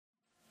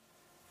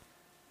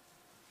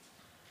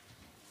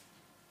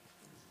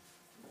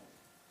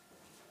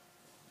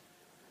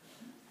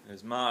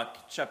There's Mark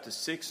chapter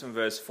 6 and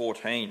verse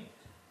 14.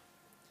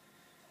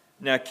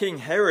 Now King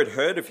Herod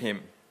heard of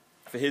him,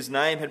 for his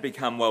name had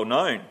become well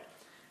known.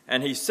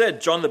 And he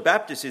said, John the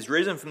Baptist is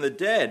risen from the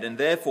dead, and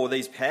therefore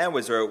these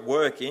powers are at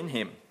work in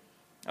him.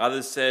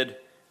 Others said,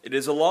 it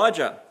is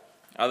Elijah.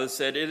 Others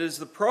said, it is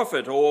the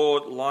prophet, or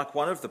like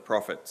one of the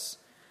prophets.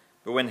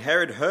 But when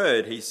Herod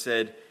heard, he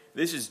said,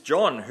 this is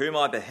John, whom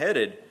I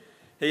beheaded.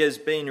 He has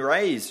been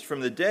raised from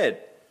the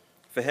dead.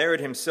 For Herod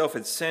himself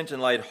had sent and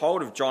laid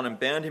hold of John and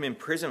bound him in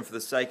prison for the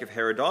sake of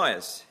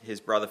Herodias, his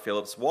brother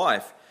Philip's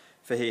wife,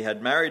 for he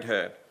had married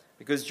her.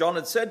 Because John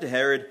had said to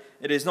Herod,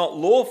 it is not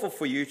lawful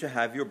for you to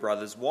have your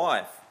brother's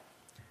wife.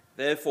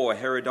 Therefore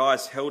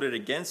Herodias held it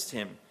against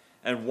him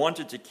and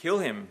wanted to kill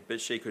him, but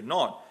she could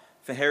not,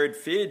 for Herod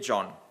feared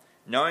John,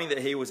 knowing that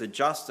he was a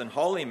just and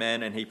holy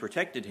man, and he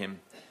protected him.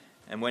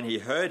 And when he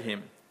heard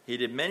him, he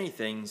did many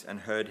things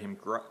and heard him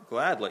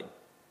gladly.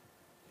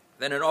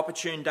 Then an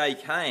opportune day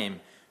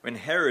came, when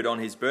Herod on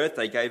his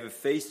birthday gave a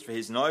feast for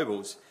his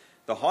nobles,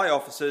 the high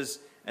officers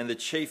and the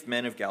chief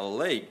men of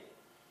Galilee.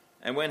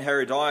 And when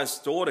Herodias'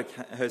 daughter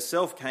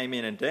herself came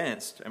in and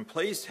danced, and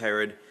pleased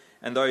Herod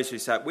and those who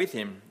sat with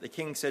him, the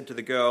king said to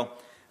the girl,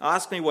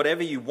 ask me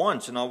whatever you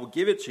want, and I will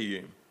give it to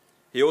you.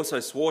 He also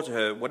swore to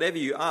her, whatever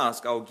you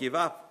ask, I will give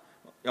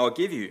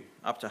you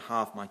up to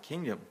half my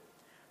kingdom.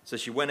 So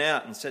she went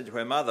out and said to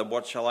her mother,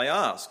 what shall I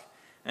ask?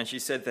 And she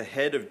said, the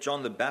head of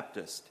John the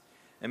Baptist.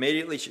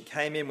 Immediately she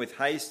came in with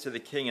haste to the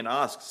king and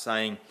asked,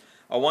 saying,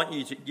 I want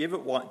you to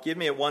give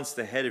me at once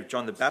the head of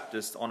John the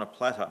Baptist on a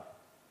platter.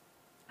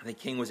 And the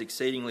king was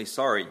exceedingly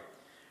sorry.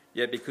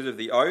 Yet because of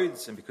the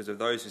oaths and because of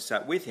those who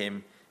sat with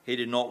him, he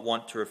did not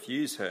want to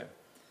refuse her.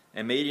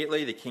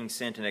 Immediately the king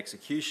sent an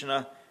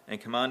executioner and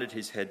commanded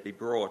his head be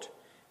brought.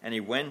 And he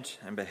went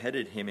and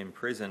beheaded him in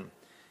prison.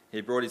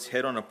 He brought his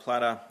head on a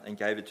platter and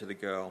gave it to the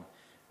girl.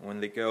 And when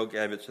the girl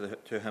gave it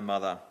to her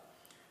mother,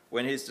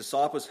 when his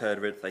disciples heard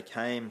of it, they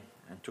came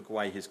and took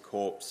away his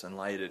corpse and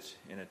laid it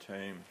in a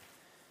tomb.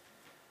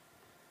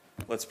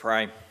 Let's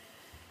pray.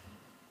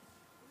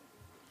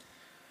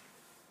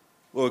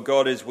 Lord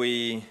God, as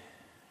we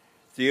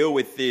deal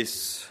with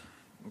this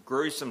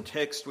gruesome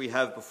text we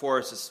have before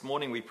us this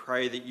morning, we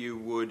pray that you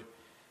would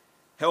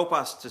help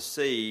us to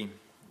see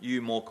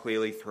you more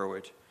clearly through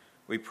it.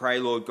 We pray,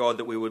 Lord God,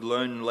 that we would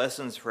learn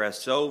lessons for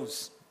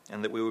ourselves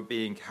and that we would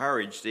be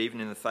encouraged even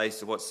in the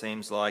face of what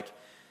seems like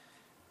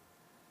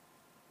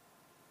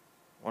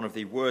one of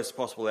the worst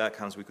possible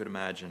outcomes we could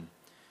imagine.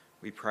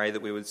 We pray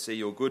that we would see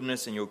your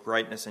goodness and your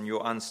greatness and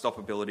your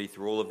unstoppability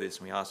through all of this.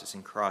 And we ask this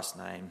in Christ's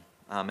name.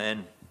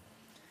 Amen.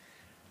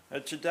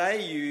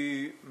 Today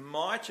you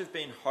might have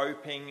been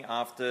hoping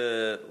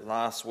after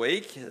last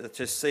week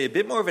to see a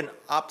bit more of an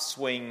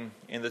upswing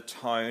in the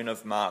tone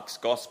of Mark's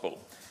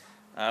gospel.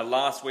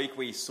 Last week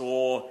we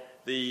saw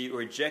the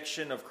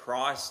rejection of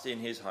Christ in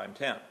his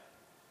hometown.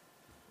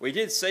 We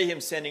did see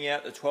him sending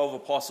out the 12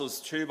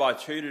 apostles 2 by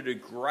 2 to do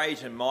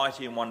great and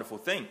mighty and wonderful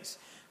things.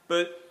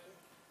 But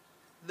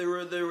the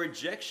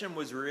rejection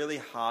was really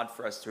hard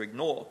for us to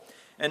ignore.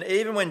 And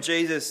even when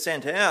Jesus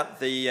sent out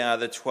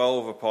the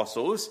 12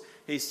 apostles,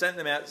 he sent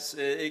them out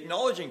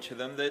acknowledging to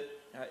them that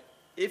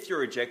if you're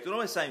rejected,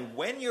 almost saying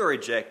when you're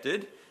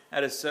rejected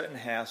at a certain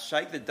house,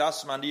 shake the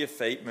dust from under your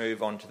feet,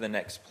 move on to the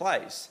next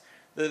place.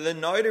 The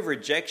note of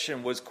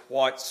rejection was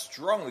quite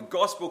strong. The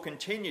gospel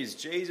continues.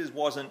 Jesus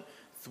wasn't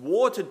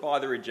thwarted by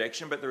the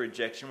rejection, but the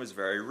rejection was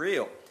very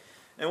real.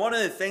 And one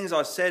of the things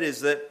I said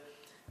is that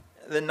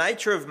the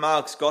nature of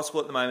Mark's gospel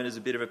at the moment is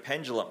a bit of a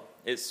pendulum.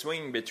 It's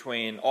swinging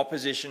between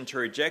opposition to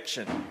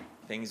rejection.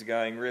 Things are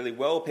going really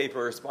well, people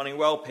are responding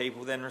well,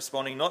 people then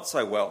responding not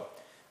so well.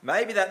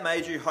 Maybe that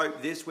made you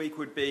hope this week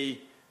would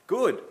be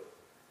good.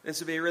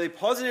 This would be a really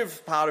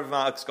positive part of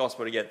Mark's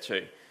gospel to get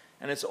to.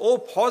 And it's all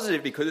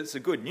positive because it's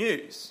the good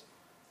news.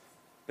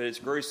 But it's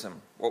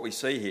gruesome, what we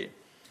see here.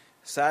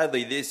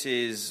 Sadly, this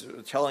is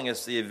telling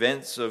us the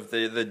events of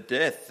the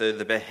death,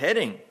 the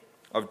beheading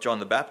of John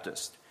the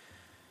Baptist.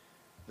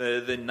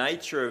 The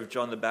nature of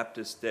John the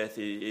Baptist's death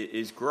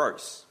is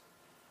gross.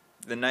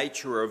 The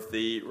nature of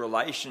the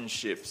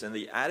relationships and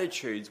the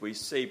attitudes we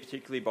see,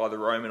 particularly by the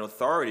Roman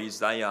authorities,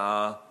 they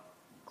are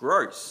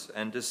gross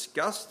and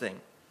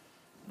disgusting.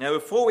 Now,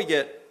 before we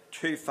get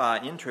too far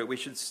into it, we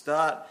should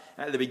start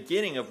at the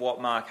beginning of what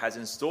Mark has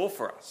in store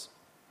for us.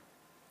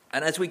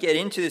 And as we get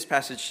into this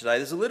passage today,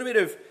 there's a little bit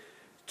of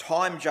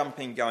time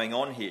jumping going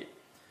on here.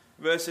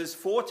 Verses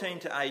 14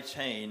 to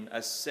 18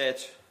 are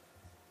set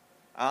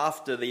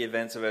after the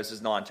events of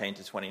verses 19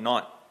 to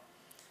 29.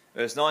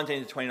 Verse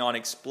 19 to 29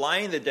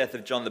 explain the death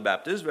of John the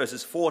Baptist.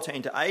 Verses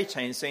 14 to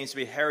 18 seems to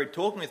be Herod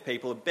talking with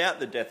people about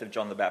the death of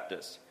John the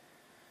Baptist.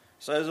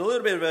 So there's a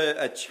little bit of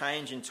a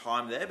change in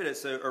time there, but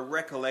it's a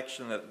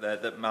recollection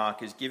that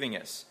Mark is giving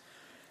us.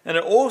 And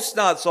it all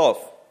starts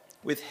off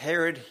with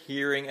Herod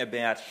hearing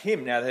about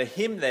him. Now, the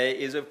him there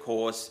is, of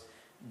course,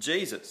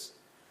 Jesus.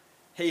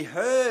 He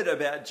heard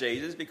about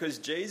Jesus because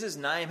Jesus'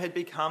 name had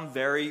become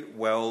very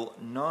well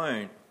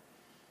known.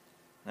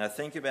 Now,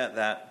 think about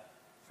that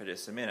for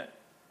just a minute.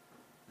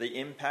 the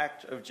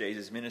impact of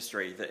Jesus'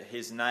 ministry, that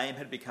his name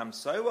had become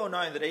so well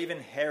known that even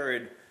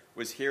Herod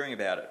was hearing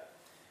about it.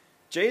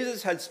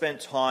 Jesus had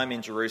spent time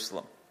in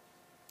Jerusalem.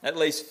 At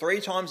least 3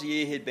 times a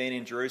year he'd been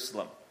in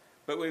Jerusalem.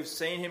 But we've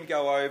seen him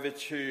go over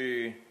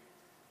to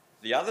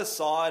the other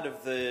side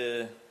of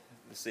the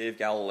Sea of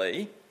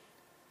Galilee,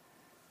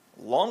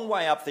 long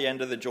way up the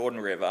end of the Jordan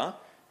River,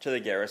 to the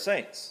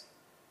Gerasenes.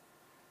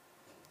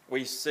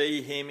 We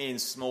see him in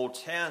small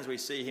towns, we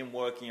see him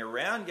working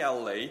around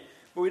Galilee,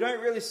 but we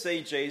don't really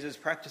see Jesus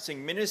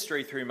practicing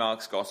ministry through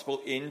Mark's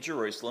Gospel in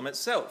Jerusalem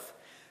itself.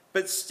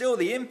 But still,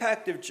 the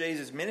impact of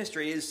Jesus'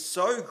 ministry is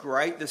so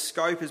great, the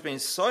scope has been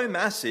so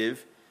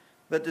massive,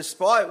 that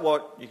despite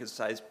what you could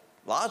say has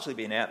largely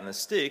been out in the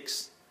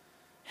sticks,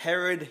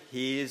 Herod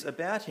hears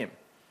about him.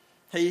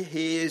 He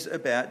hears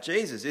about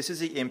Jesus. This is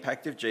the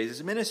impact of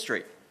Jesus'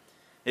 ministry.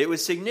 It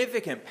was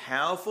significant,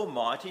 powerful,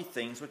 mighty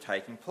things were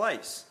taking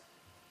place.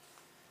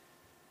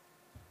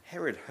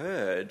 Herod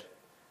heard,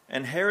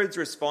 and Herod's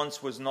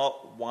response was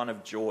not one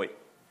of joy.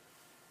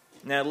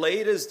 Now,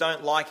 leaders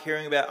don't like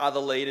hearing about other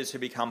leaders who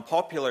become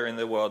popular in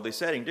the worldly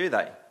setting, do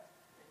they?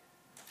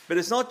 But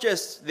it's not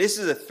just, this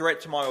is a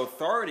threat to my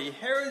authority.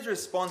 Herod's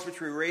response,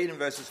 which we read in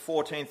verses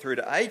 14 through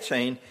to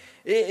 18,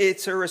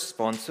 it's a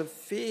response of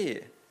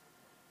fear.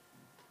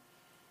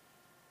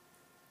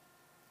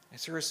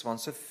 It's a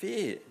response of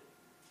fear.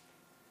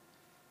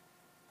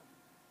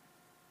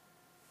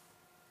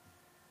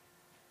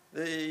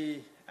 The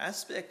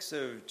aspects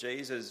of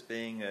Jesus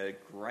being a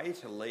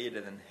greater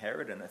leader than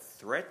Herod and a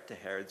threat to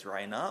Herod's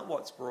reign aren't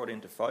what's brought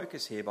into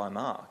focus here by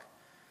Mark.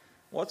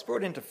 What's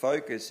brought into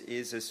focus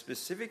is a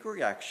specific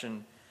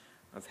reaction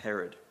of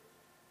Herod.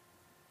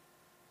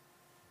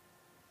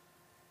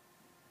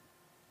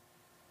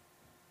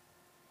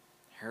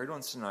 Herod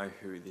wants to know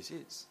who this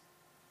is.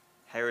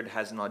 Herod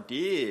has an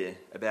idea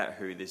about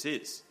who this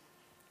is.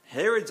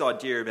 Herod's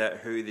idea about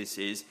who this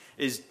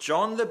is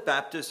John the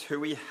Baptist,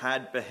 who he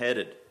had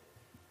beheaded.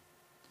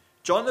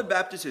 John the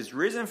Baptist is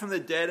risen from the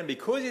dead, and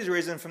because he's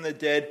risen from the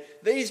dead,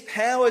 these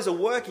powers are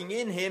working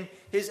in him.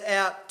 He's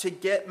out to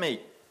get me.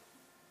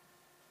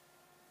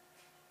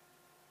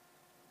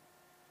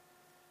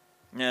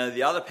 Now,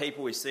 the other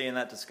people we see in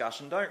that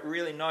discussion don't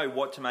really know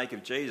what to make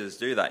of Jesus,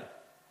 do they?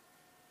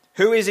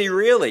 Who is he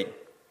really?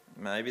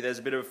 Maybe there's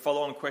a bit of a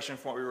follow-on question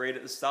from what we read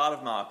at the start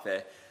of Mark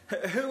there.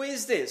 Who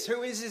is this?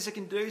 Who is this that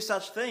can do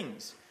such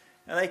things?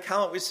 And they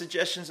come up with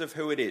suggestions of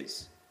who it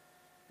is.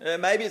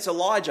 Maybe it's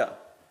Elijah.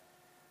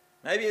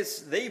 Maybe it's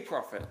the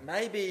prophet.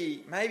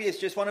 Maybe it's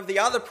just one of the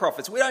other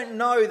prophets. We don't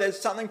know. There's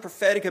something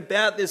prophetic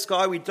about this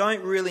guy. We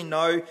don't really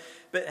know.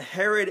 But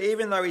Herod,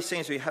 even though he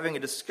seems to be having a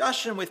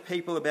discussion with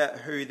people about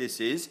who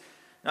this is,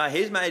 no,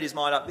 he's made his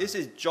mind up. This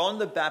is John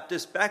the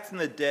Baptist back from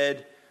the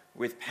dead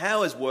with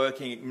powers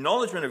working,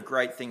 acknowledgement of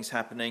great things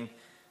happening,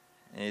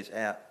 and he's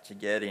out to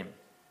get him.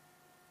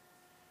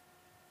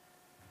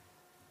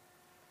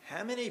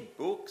 How many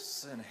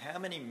books and how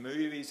many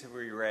movies have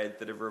we read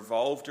that have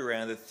revolved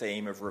around the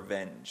theme of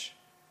revenge?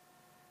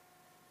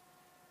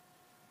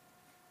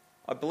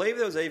 I believe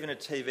there was even a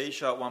TV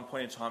show at one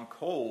point in time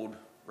called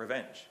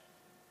Revenge.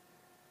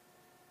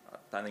 I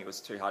don't think it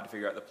was too hard to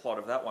figure out the plot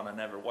of that one. I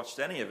never watched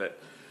any of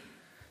it.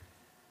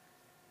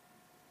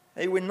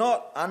 Hey, we're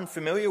not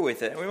unfamiliar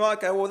with it. And we might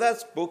go, well,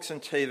 that's books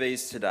and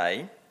TVs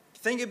today.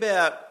 Think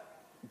about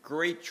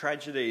Greek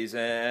tragedies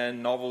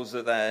and novels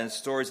and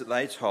stories that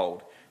they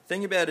told.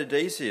 Think about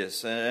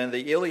Odysseus and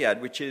the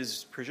Iliad, which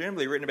is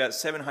presumably written about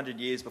 700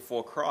 years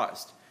before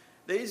Christ.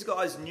 These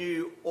guys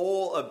knew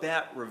all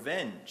about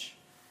revenge.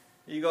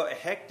 You got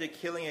Hector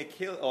killing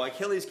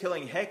Achilles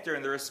killing Hector,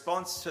 and the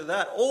response to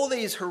that, all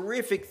these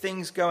horrific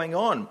things going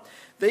on.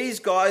 These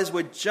guys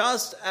were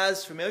just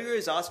as familiar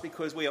as us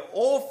because we are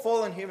all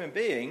fallen human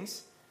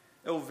beings.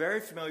 They were very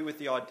familiar with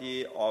the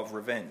idea of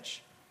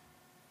revenge.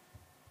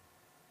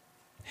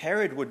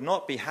 Herod would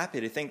not be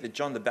happy to think that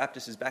John the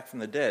Baptist is back from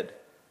the dead.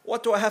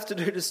 What do I have to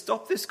do to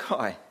stop this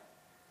guy?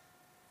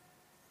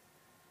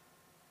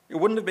 It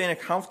wouldn't have been a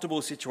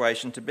comfortable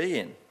situation to be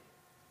in.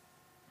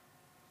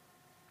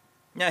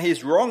 Now,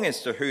 he's wrong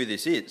as to who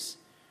this is.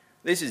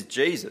 This is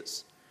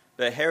Jesus.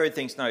 But Herod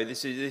thinks, no,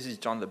 this is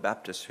John the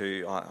Baptist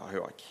who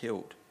I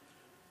killed.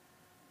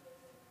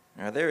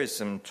 Now, there is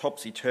some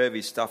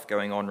topsy-turvy stuff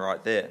going on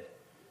right there.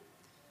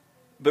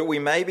 But we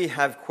maybe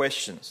have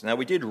questions. Now,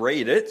 we did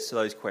read it, so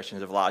those questions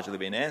have largely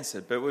been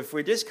answered. But if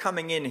we're just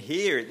coming in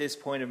here at this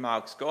point of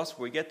Mark's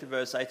Gospel, we get to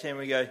verse 18,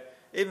 we go,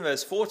 even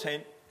verse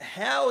 14,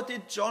 how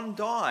did John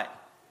die?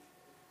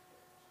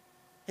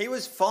 He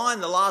was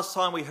fine the last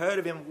time we heard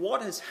of him.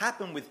 What has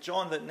happened with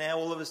John that now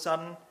all of a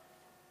sudden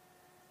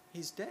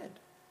he's dead?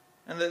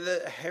 And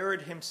that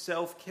Herod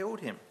himself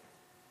killed him.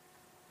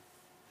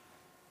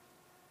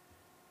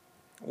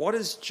 What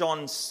has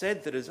John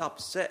said that has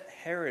upset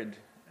Herod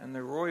and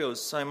the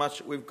royals so much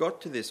that we've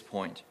got to this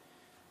point?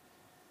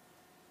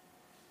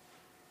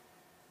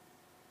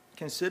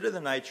 Consider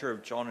the nature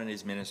of John and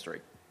his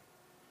ministry.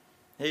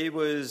 He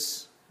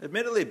was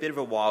admittedly a bit of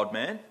a wild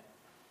man,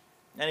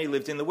 and he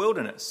lived in the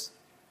wilderness.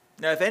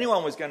 Now, if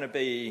anyone was going to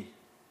be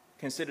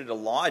considered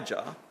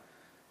Elijah,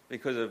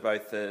 because of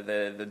both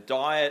the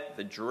diet,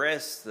 the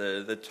dress,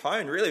 the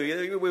tone.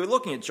 Really, we were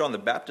looking at John the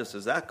Baptist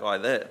as that guy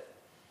there.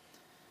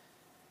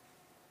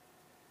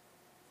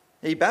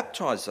 He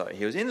baptized though.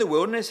 He was in the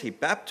wilderness, he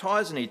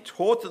baptized, and he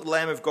taught that the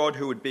Lamb of God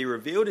who would be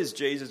revealed as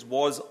Jesus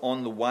was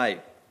on the way.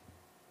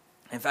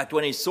 In fact,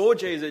 when he saw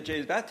Jesus at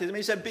Jesus' baptism,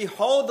 he said,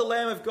 "Behold the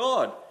Lamb of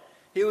God."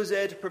 He was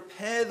there to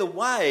prepare the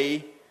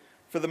way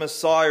for the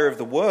Messiah of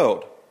the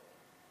world.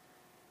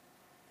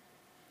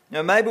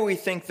 Now, maybe we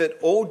think that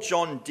all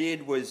John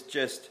did was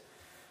just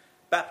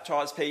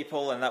baptize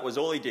people and that was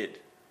all he did.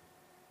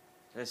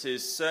 This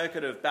is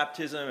circuit of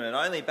baptism and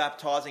only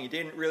baptizing. He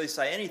didn't really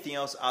say anything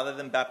else other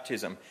than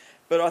baptism.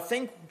 But I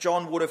think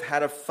John would have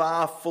had a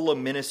far fuller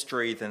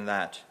ministry than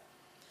that.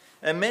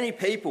 And many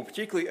people,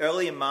 particularly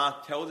early in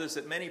Mark, tells us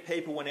that many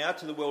people went out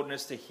to the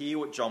wilderness to hear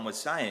what John was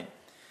saying.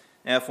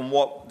 Now, from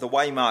the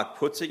way Mark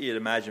puts it, you'd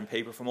imagine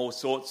people from all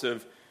sorts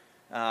of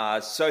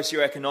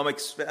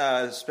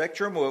socioeconomic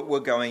spectrum were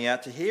going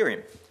out to hear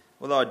him.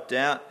 Although I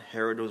doubt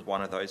Herod was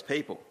one of those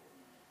people.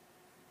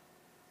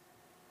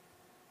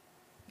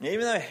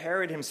 Even though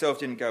Herod himself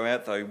didn't go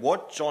out, though,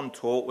 what John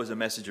taught was a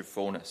message of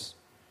fullness.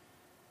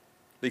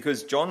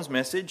 Because John's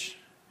message,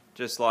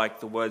 just like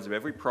the words of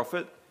every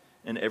prophet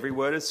and every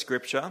word of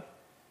Scripture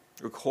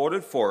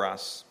recorded for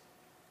us,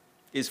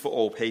 is for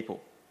all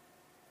people.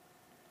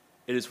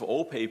 It is for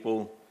all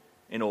people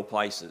in all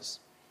places.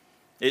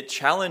 It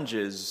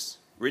challenges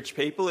rich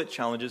people, it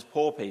challenges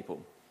poor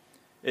people.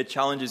 It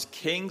challenges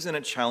kings and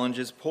it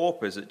challenges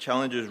paupers. It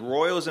challenges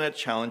royals and it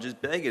challenges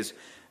beggars.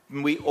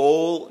 We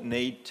all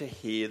need to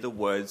hear the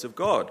words of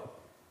God.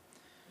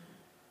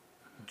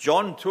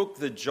 John took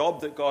the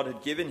job that God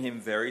had given him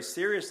very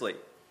seriously.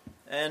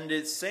 And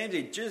it seemed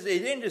he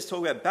didn't just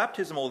talk about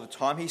baptism all the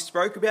time. He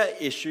spoke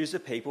about issues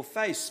that people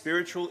face,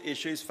 spiritual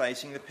issues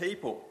facing the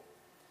people.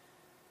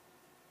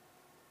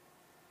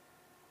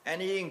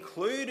 And he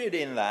included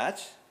in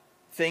that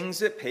things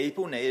that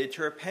people needed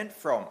to repent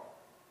from.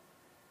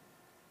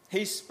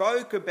 He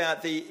spoke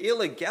about the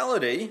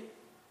illegality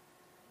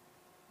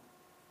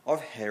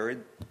of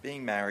Herod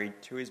being married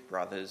to his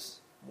brother's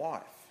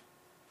wife.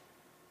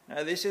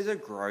 Now, this is a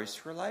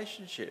gross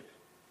relationship.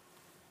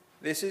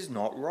 This is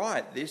not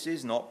right. This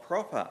is not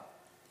proper.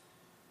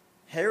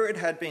 Herod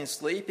had been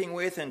sleeping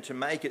with, and to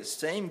make it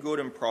seem good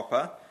and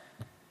proper,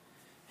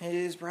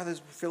 his brother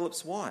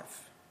Philip's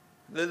wife.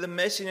 The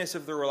messiness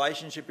of the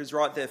relationship is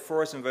right there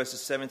for us in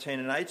verses 17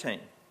 and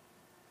 18.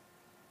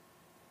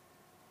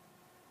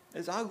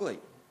 It's ugly.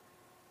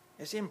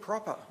 It's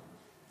improper.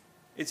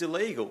 It's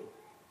illegal.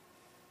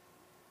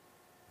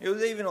 It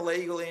was even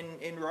illegal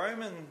in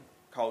Roman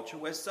culture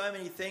where so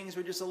many things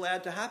were just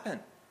allowed to happen.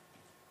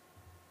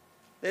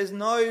 There's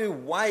no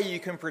way you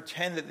can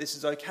pretend that this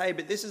is okay,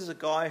 but this is a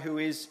guy who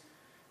is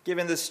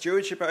given the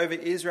stewardship over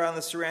Israel and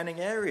the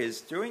surrounding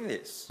areas doing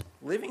this,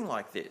 living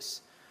like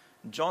this.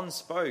 John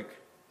spoke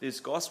this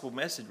gospel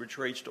message which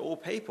reached all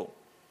people,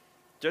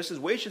 just as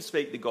we should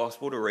speak the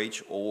gospel to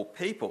reach all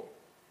people.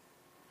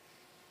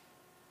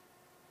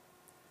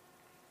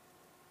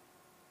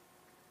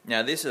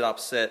 Now, this had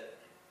upset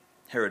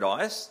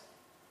Herodias.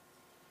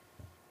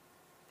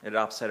 It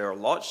upset her a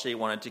lot. She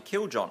wanted to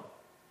kill John.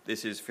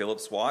 This is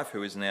Philip's wife,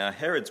 who is now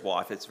Herod's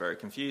wife. It's very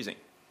confusing.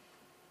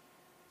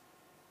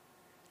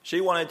 She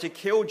wanted to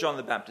kill John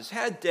the Baptist.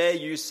 How dare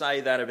you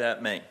say that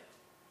about me?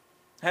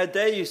 How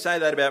dare you say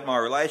that about my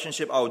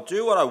relationship? I'll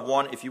do what I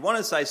want. If you want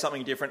to say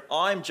something different,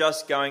 I'm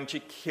just going to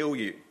kill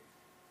you.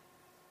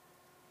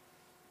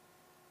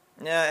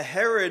 Now,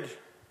 Herod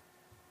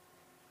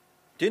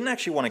didn't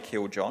actually want to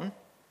kill John.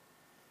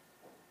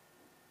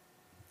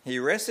 He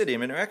arrested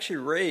him, and we actually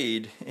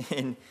read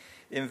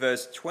in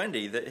verse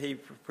 20 that he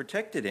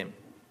protected him.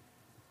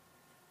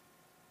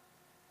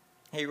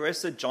 He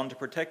arrested John to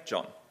protect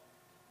John.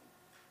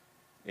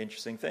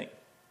 Interesting thing.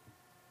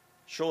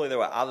 Surely there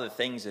were other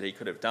things that he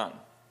could have done.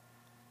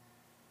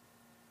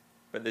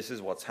 But this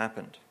is what's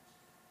happened.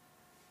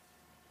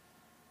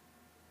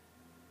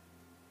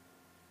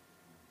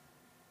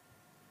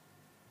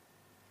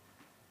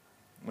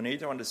 We need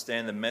to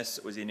understand the mess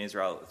that was in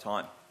Israel at the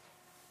time.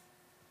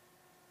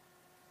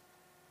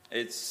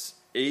 It's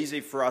easy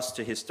for us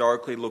to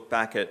historically look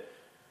back at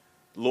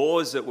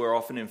laws that were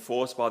often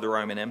enforced by the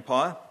Roman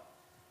Empire,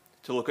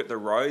 to look at the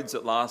roads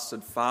that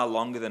lasted far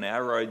longer than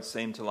our roads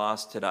seem to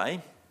last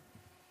today,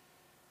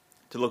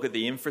 to look at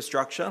the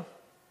infrastructure,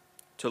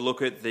 to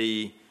look at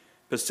the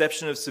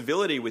perception of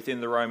civility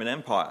within the Roman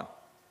Empire.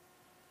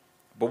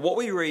 But what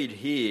we read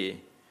here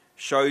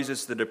shows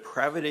us the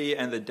depravity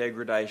and the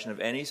degradation of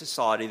any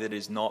society that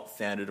is not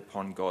founded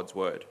upon God's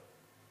word.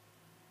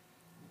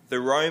 The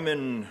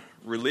Roman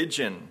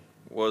religion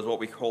was what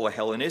we call a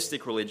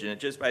Hellenistic religion. It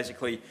just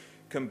basically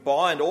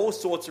combined all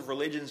sorts of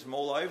religions from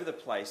all over the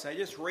place. They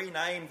just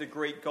renamed the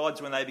Greek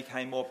gods when they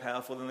became more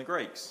powerful than the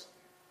Greeks.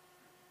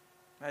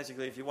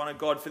 Basically, if you want a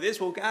god for this,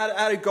 we'll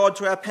add a god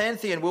to our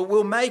pantheon.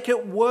 We'll make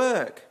it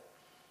work.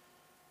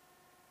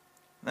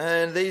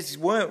 And these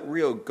weren't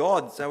real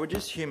gods. They were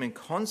just human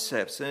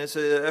concepts. And it's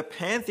a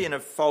pantheon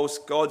of false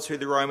gods who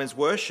the Romans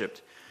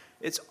worshipped.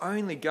 it's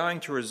only going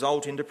to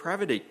result in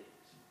depravity.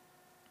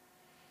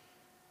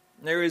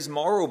 There is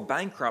moral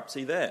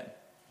bankruptcy there.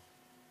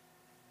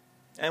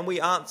 And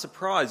we aren't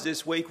surprised.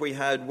 This week we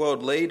had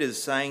world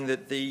leaders saying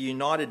that the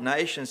United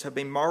Nations have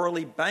been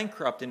morally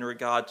bankrupt in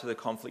regard to the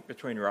conflict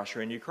between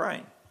Russia and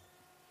Ukraine.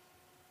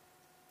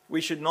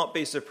 We should not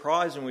be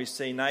surprised when we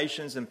see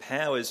nations and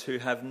powers who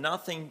have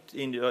nothing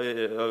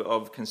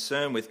of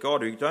concern with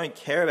God, who don't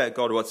care about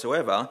God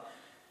whatsoever,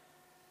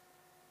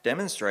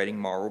 demonstrating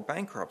moral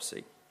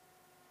bankruptcy.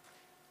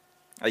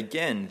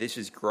 Again, this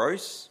is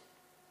gross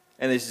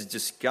and this is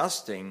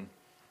disgusting,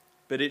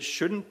 but it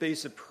shouldn't be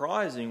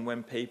surprising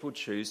when people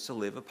choose to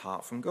live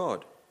apart from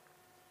God.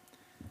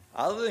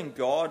 Other than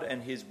God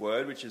and his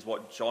word, which is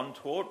what John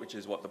taught, which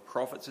is what the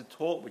prophets had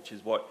taught, which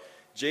is what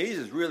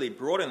Jesus really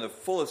brought in the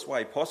fullest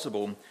way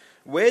possible,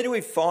 where do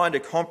we find a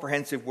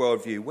comprehensive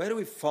worldview? Where do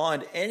we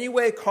find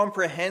anywhere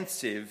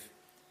comprehensive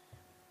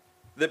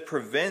that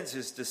prevents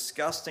this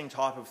disgusting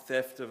type of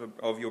theft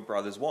of your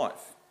brother's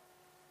wife?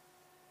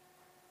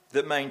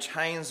 That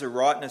maintains the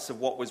rightness of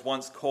what was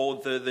once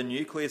called the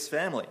nucleus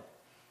family?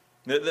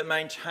 That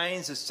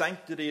maintains the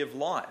sanctity of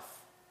life?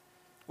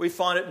 We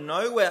find it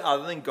nowhere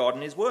other than God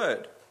and his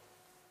word.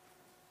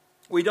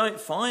 We don't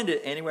find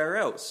it anywhere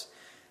else.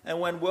 And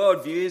when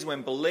worldviews,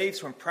 when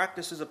beliefs, when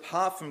practices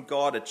apart from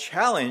God are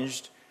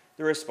challenged,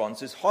 the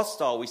response is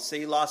hostile. We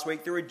see last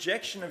week the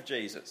rejection of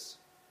Jesus.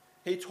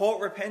 He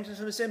taught repentance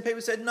from sin.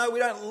 People said, no, we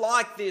don't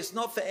like this,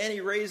 not for any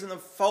reason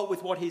of fault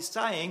with what he's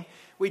saying.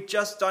 We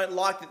just don't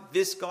like that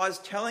this guy's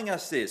telling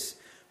us this.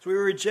 So we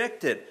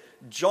reject it.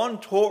 John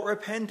taught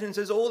repentance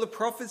as all the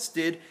prophets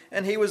did,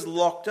 and he was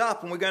locked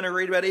up. And we're going to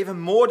read about even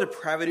more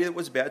depravity that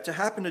was about to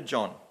happen to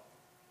John.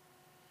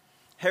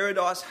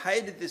 Herodias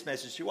hated this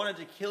message. She wanted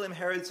to kill him.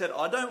 Herod said,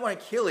 I don't want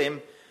to kill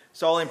him,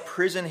 so I'll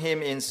imprison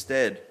him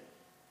instead.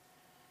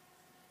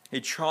 He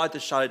tried to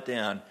shut it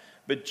down,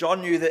 but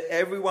John knew that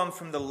everyone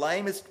from the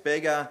lamest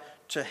beggar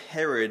to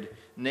Herod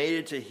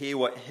needed to hear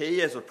what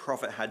he as a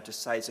prophet had to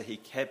say, so he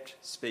kept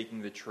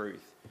speaking the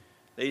truth.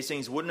 These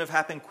things wouldn't have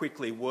happened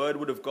quickly. Word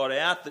would have got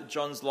out that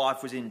John's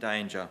life was in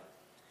danger,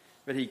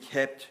 but he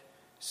kept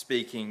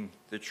speaking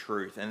the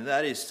truth, and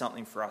that is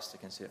something for us to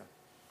consider.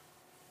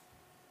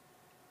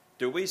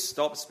 Do we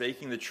stop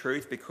speaking the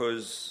truth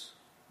because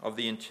of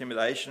the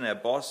intimidation our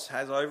boss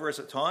has over us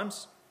at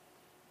times?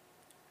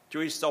 Do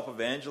we stop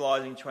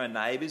evangelizing to our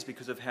neighbours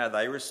because of how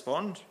they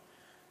respond?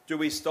 Do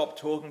we stop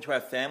talking to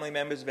our family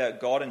members about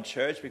God and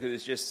church because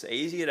it's just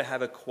easier to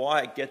have a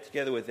quiet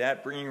get-together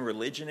without bringing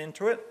religion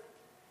into it?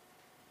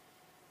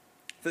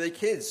 For the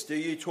kids, do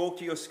you talk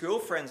to your school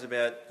friends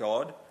about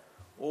God,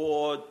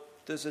 or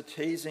does a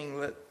teasing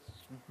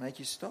make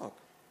you stop?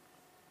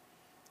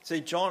 See,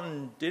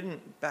 John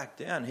didn't back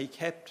down. He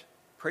kept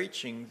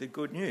preaching the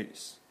good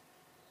news.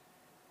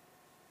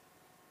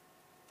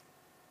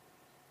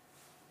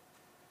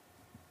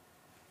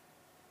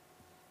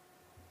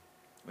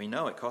 We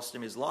know it cost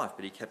him his life,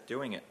 but he kept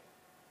doing it.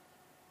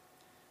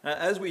 Now,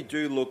 as we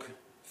do look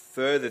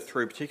further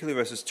through, particularly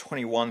verses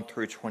 21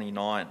 through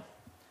 29,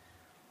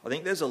 I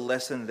think there's a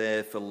lesson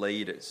there for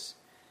leaders.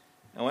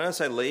 And when I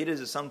say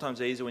leaders, it's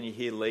sometimes easier when you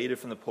hear leader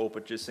from the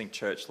pulpit, just think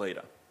church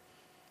leader.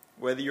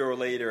 Whether you're a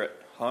leader at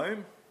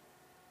home,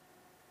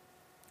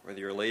 whether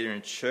you're a leader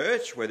in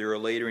church, whether you're a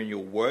leader in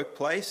your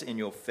workplace, in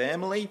your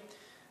family,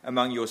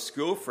 among your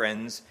school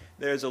friends,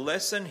 there's a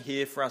lesson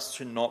here for us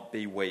to not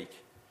be weak.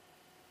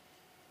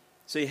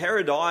 See,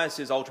 Herodias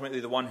is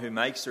ultimately the one who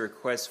makes the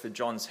request for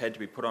John's head to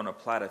be put on a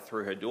platter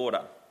through her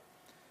daughter.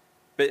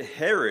 But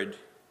Herod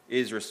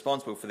is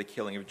responsible for the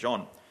killing of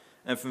John.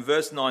 And from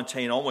verse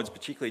 19 onwards,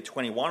 particularly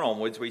 21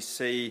 onwards, we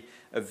see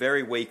a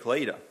very weak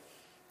leader.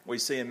 We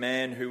see a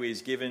man who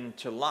is given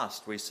to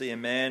lust. We see a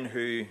man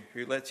who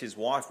lets his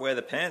wife wear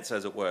the pants,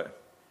 as it were.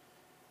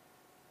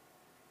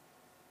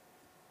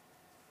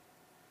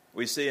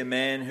 We see a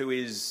man who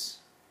is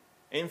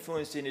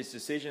influenced in his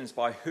decisions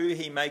by who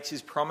he makes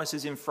his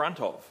promises in front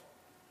of.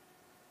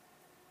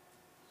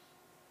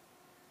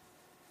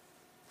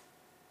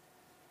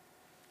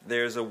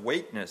 There is a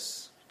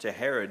weakness to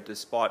Herod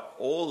despite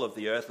all of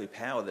the earthly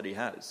power that he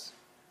has.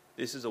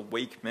 This is a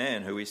weak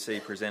man who we see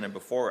presented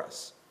before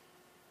us.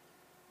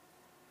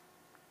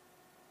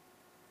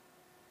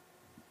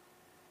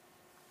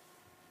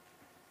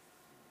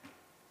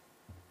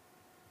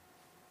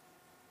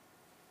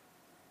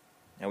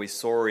 Now we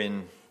saw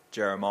in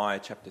Jeremiah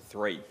chapter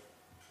 3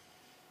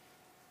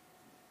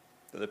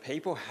 that the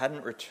people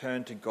hadn't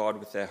returned to God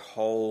with their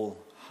whole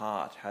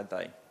heart, had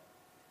they?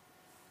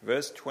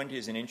 Verse 20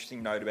 is an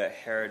interesting note about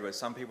Herod, where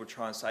some people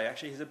try and say,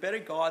 actually, he's a better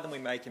guy than we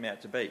make him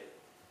out to be.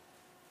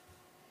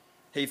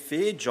 He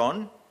feared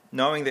John,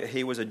 knowing that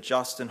he was a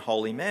just and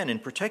holy man,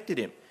 and protected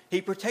him.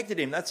 He protected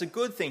him. That's a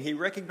good thing. He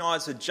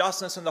recognized the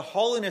justness and the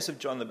holiness of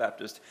John the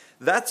Baptist.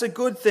 That's a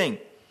good thing.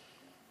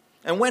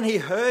 And when he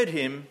heard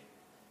him,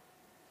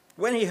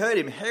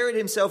 Herod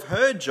himself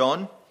heard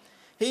John.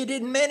 He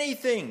did many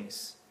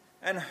things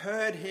and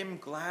heard him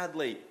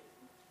gladly.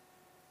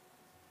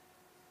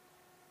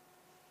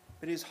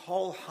 But his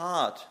whole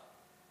heart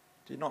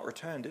did not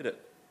return, did it?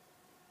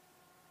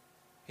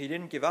 He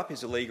didn't give up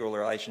his illegal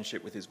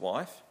relationship with his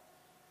wife.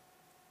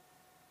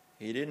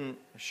 He didn't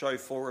show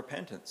full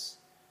repentance.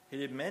 He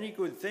did many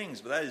good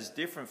things, but that is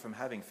different from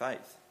having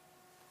faith.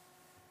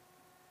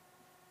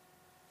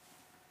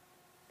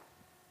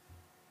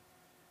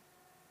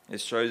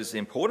 This shows us the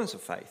importance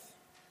of faith.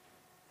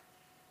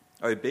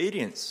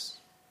 Obedience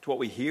to what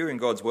we hear in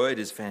God's word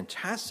is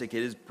fantastic.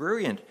 It is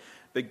brilliant.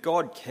 But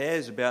God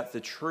cares about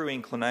the true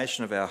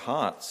inclination of our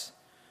hearts.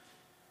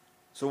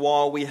 So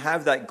while we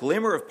have that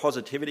glimmer of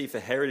positivity for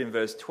Herod in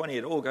verse 20,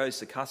 it all goes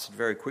to custard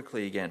very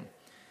quickly again.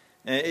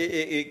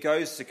 It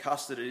goes to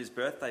custard at his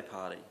birthday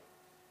party.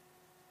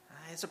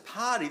 It's a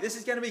party. This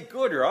is going to be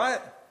good, right?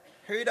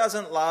 Who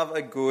doesn't love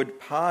a good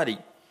party?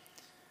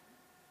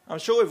 I'm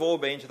sure we've all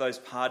been to those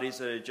parties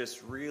that are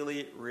just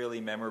really, really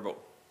memorable.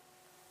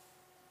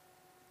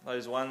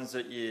 Those ones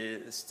that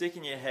you stick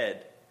in your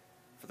head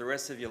for the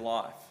rest of your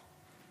life.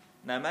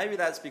 Now, maybe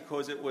that's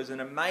because it was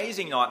an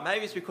amazing night.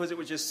 Maybe it's because it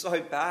was just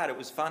so bad it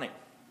was funny.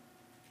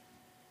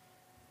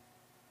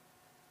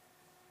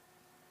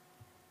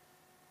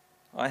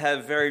 I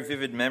have very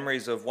vivid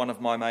memories of one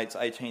of my mate's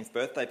 18th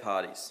birthday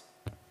parties.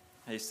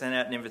 He sent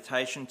out an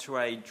invitation to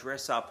a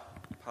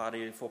dress-up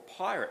party for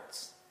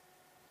pirates.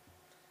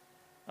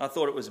 I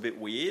thought it was a bit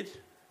weird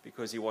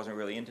because he wasn't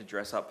really into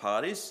dress-up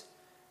parties.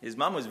 His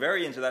mum was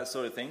very into that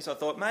sort of thing, so I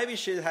thought maybe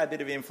she had a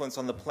bit of influence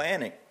on the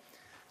planning.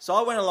 So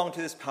I went along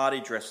to this party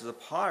dressed as a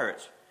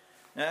pirate.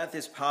 Now at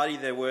this party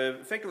there were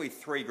effectively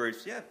three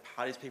groups. Yeah,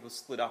 parties people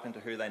split up into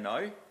who they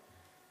know.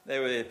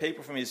 There were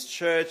people from his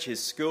church,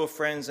 his school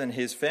friends and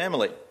his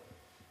family.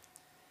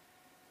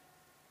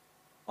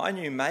 I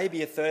knew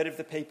maybe a third of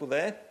the people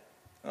there,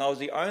 and I was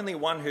the only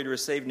one who'd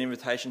received an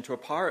invitation to a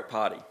pirate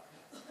party.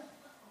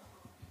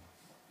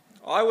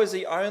 I was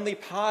the only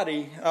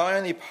pirate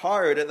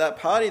at that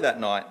party that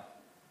night.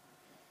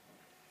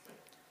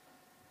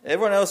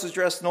 Everyone else was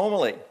dressed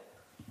normally.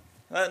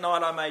 That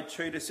night I made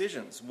two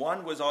decisions.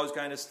 One was I was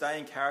going to stay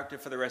in character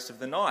for the rest of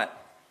the night.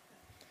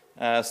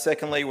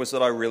 Secondly was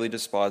that I really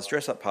despised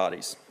dress-up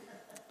parties.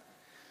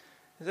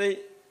 See,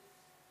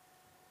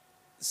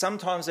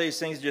 sometimes these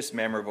things are just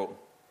memorable.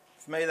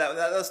 For me,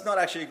 that's not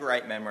actually a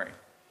great memory.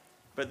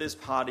 But this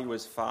party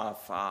was far,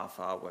 far,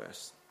 far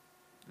worse.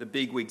 The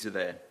bigwigs are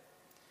there.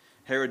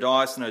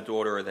 Herodias and her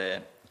daughter are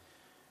there.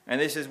 And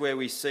this is where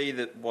we see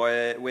that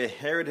where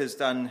Herod has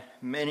done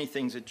many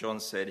things that John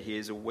said, he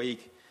is a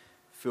weak,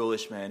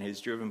 foolish man who is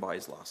driven by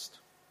his lust.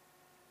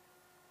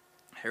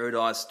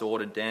 Herodias'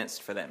 daughter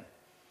danced for them.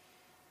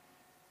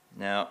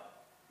 Now,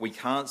 we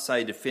can't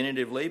say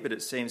definitively, but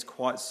it seems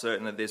quite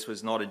certain that this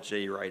was not a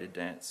G-rated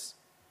dance.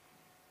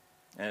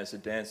 And it's a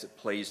dance that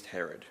pleased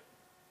Herod.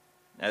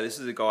 Now, this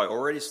is a guy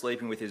already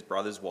sleeping with his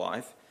brother's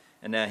wife,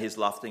 and now he's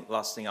lusting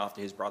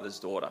after his brother's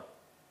daughter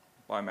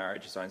by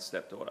marriage, his own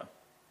stepdaughter.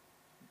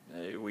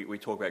 We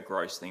talk about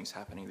gross things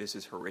happening. This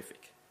is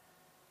horrific.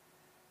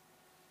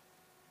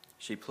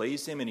 She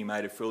pleased him and he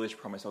made a foolish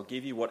promise. I'll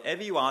give you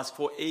whatever you ask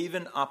for,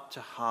 even up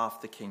to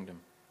half the kingdom.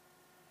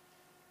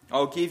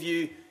 I'll give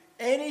you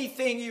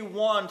anything you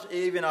want,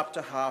 even up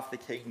to half the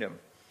kingdom.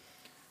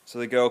 So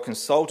the girl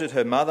consulted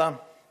her mother,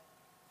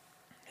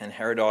 and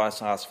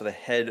Herodias asked for the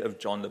head of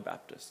John the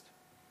Baptist.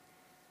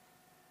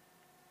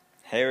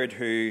 Herod,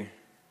 who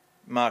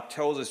Mark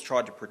tells us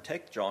tried to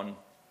protect John,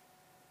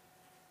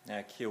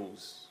 now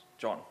kills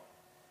John.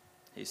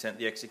 He sent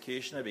the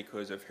executioner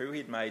because of who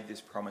he'd made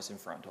this promise in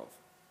front of.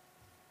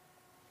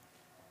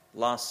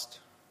 Lust,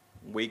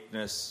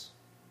 weakness,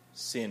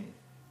 sin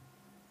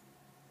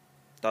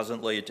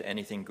doesn't lead to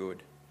anything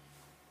good.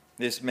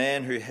 This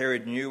man who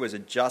Herod knew as a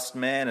just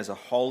man, as a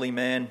holy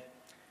man,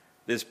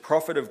 this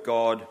prophet of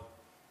God,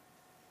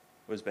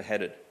 was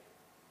beheaded.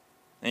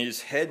 And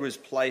his head was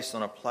placed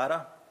on a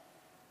platter.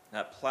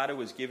 That platter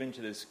was given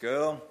to this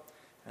girl,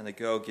 and the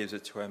girl gives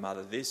it to her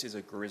mother. This is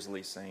a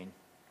grisly scene.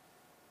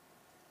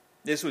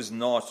 This was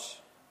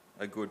not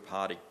a good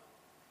party.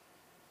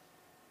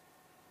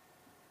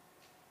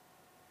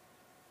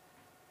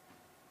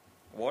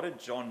 What had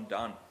John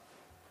done?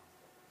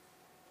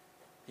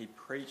 He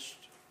preached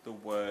the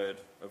word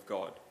of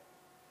God.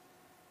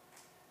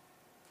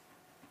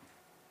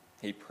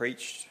 He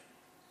preached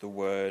the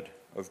word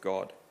of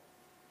God.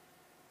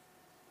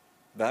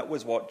 That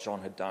was what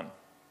John had done.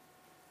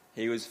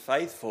 He was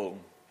faithful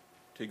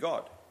to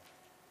God.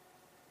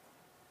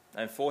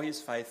 And for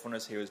his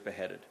faithfulness, he was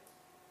beheaded.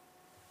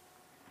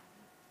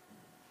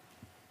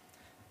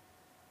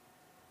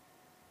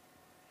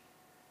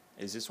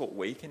 Is this what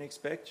we can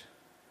expect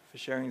for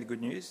sharing the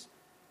good news?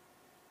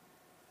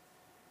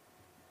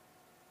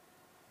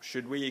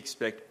 Should we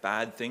expect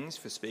bad things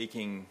for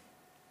speaking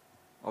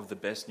of the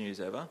best news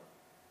ever?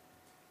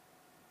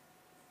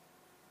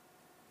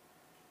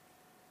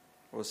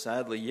 Well,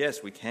 sadly,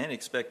 yes, we can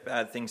expect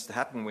bad things to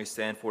happen when we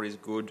stand for what is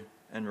good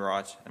and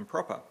right and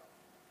proper.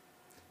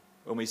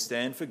 When we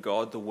stand for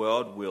God, the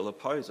world will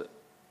oppose it.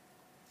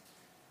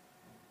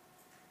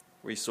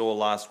 We saw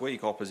last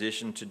week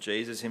opposition to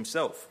Jesus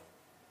himself.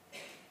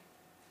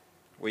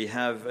 We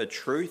have a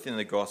truth in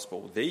the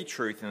gospel, the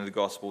truth in the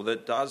gospel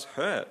that does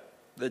hurt,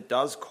 that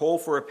does call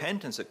for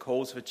repentance. It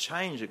calls for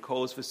change. It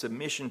calls for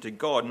submission to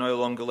God, no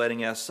longer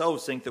letting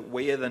ourselves think that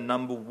we are the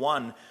number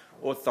one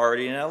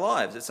authority in our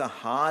lives. It's a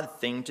hard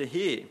thing to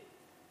hear.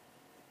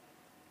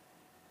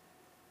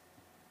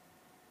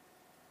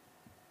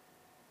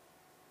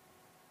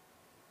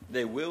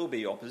 There will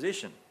be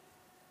opposition.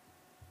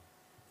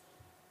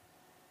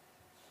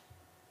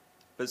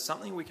 But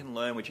something we can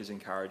learn which is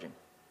encouraging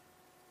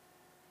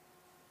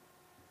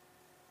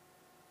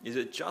is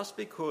that just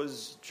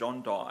because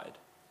John died,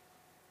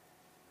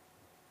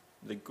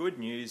 the good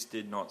news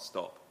did not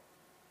stop.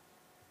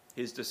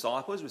 His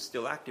disciples were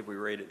still active. We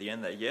read at the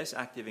end there, yes,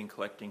 active in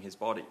collecting his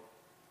body.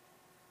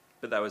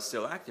 But they were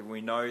still active.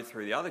 We know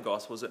through the other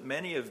Gospels that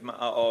many of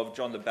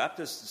John the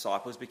Baptist's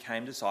disciples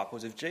became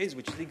disciples of Jesus,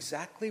 which is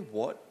exactly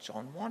what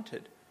John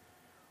wanted.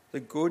 The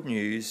good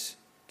news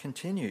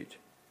continued.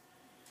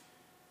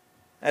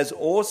 As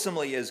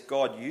awesomely as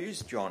God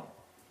used John,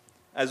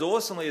 as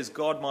awesomely as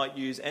God might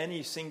use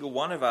any single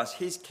one of us,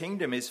 his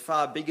kingdom is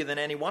far bigger than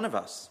any one of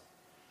us.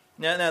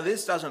 Now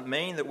this doesn't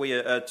mean that we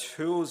are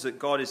tools that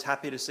God is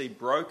happy to see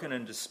broken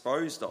and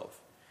disposed of.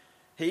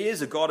 He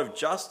is a God of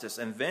justice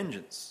and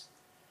vengeance.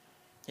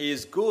 He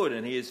is good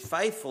and he is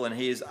faithful and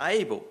he is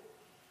able.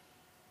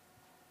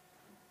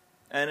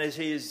 And as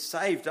he has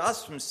saved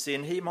us from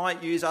sin, he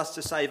might use us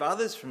to save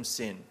others from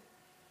sin.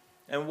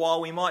 And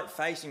while we might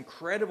face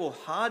incredible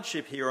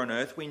hardship here on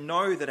earth, we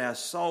know that our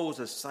souls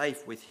are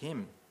safe with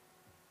him.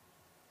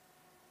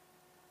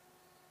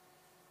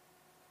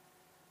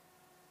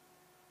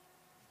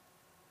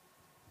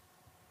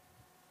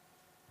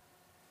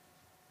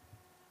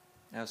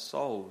 Our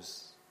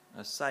souls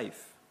are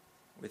safe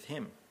with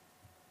him.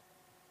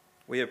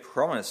 We are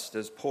promised,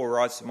 as Paul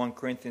writes in 1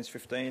 Corinthians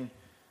 15,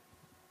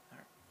 a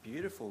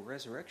beautiful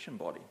resurrection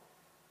body.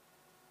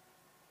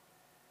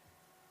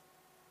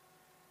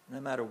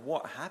 No matter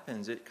what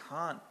happens, it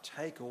can't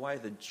take away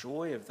the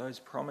joy of those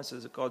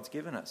promises that God's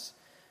given us.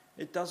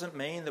 It doesn't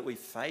mean that we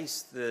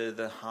face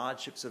the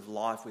hardships of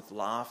life with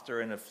laughter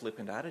and a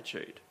flippant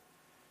attitude.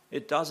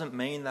 It doesn't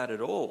mean that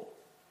at all.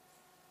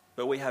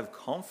 But we have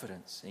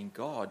confidence in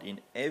God in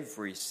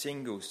every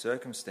single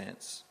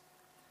circumstance.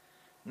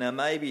 Now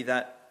maybe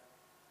that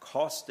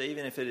cost,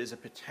 even if it is a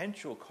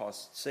potential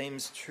cost,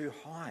 seems too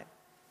high.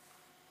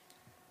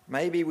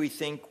 Maybe we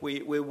think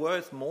we're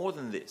worth more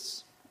than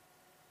this.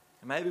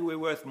 Maybe we're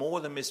worth more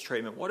than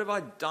mistreatment. What have I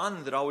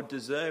done that I would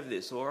deserve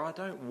this? Or I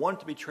don't want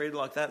to be treated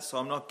like that, so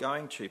I'm not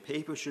going to.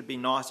 People should be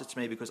nicer to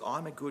me because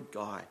I'm a good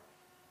guy.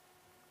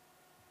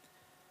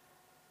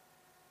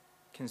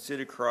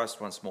 Consider Christ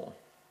once more.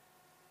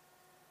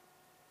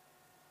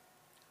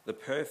 The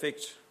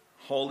perfect,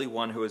 holy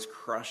one who has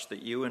crushed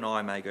that you and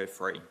I may go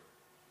free.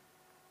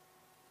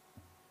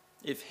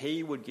 If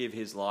he would give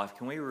his life,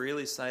 can we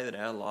really say that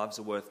our lives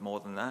are worth more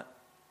than that?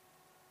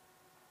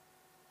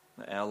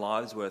 That our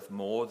lives are worth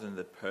more than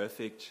the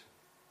perfect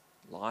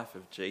life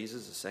of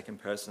Jesus, the second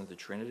person of the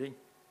Trinity?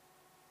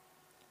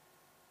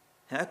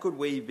 How could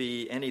we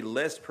be any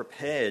less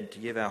prepared to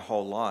give our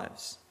whole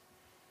lives?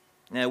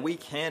 Now we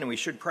can and we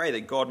should pray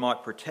that God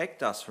might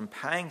protect us from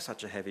paying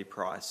such a heavy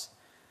price.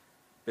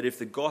 But if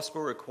the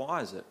gospel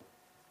requires it,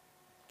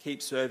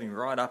 keep serving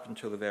right up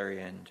until the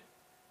very end.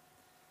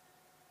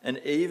 And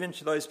even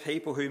to those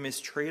people who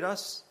mistreat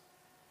us,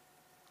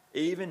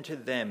 even to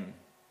them,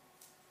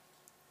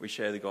 we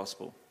share the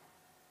gospel.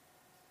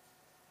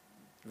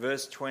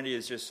 Verse 20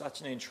 is just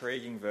such an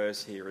intriguing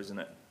verse here, isn't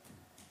it?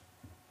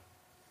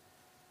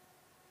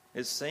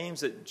 It seems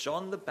that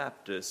John the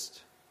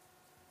Baptist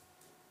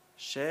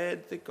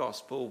shared the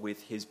gospel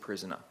with his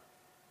prisoner.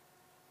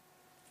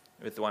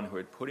 With the one who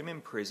had put him in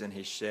prison,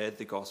 he shared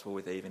the gospel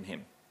with even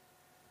him.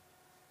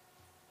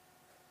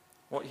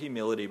 What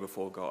humility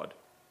before God.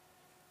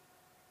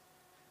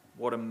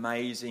 What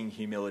amazing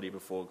humility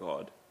before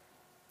God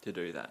to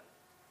do that.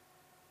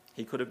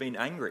 He could have been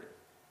angry.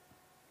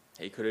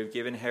 He could have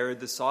given Herod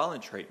the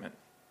silent treatment.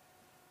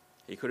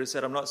 He could have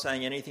said, I'm not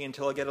saying anything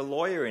until I get a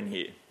lawyer in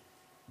here.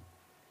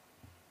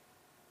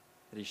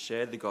 But he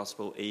shared the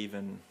gospel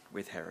even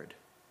with Herod.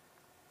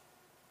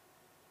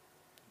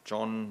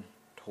 John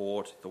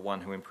taught the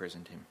one who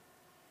imprisoned him.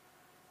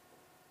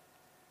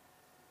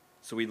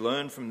 So we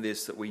learn from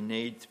this that we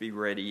need to be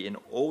ready in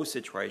all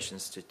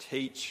situations to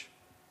teach,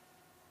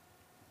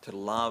 to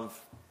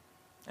love,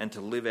 and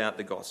to live out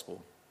the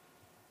gospel,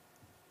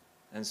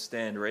 and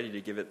stand ready to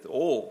give it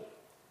all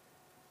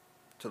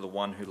to the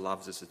one who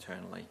loves us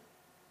eternally.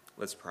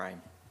 Let's pray.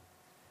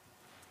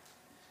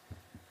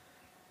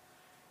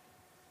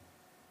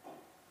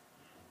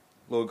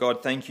 Lord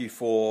God, thank you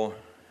for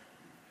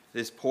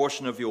this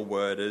portion of your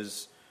word,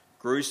 as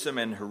gruesome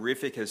and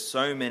horrific as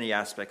so many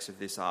aspects of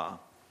this are.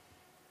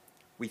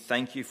 We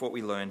thank you for what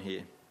we learn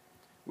here.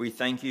 We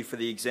thank you for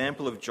the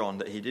example of John,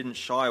 that he didn't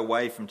shy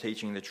away from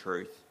teaching the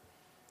truth.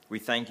 We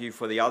thank you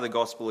for the other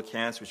gospel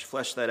accounts which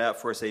flesh that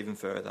out for us even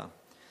further.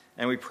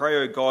 And we pray,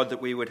 O God,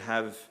 that we would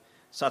have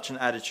such an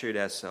attitude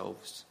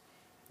ourselves,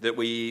 that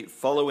we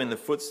follow in the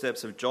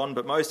footsteps of John,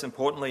 but most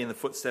importantly in the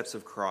footsteps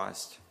of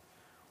Christ,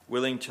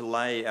 willing to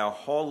lay our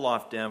whole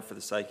life down for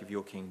the sake of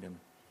your kingdom,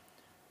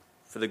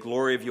 for the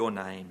glory of your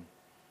name,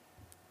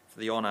 for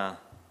the honour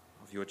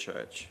of your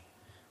church.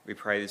 We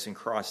pray this in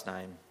Christ's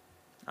name.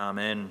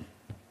 Amen.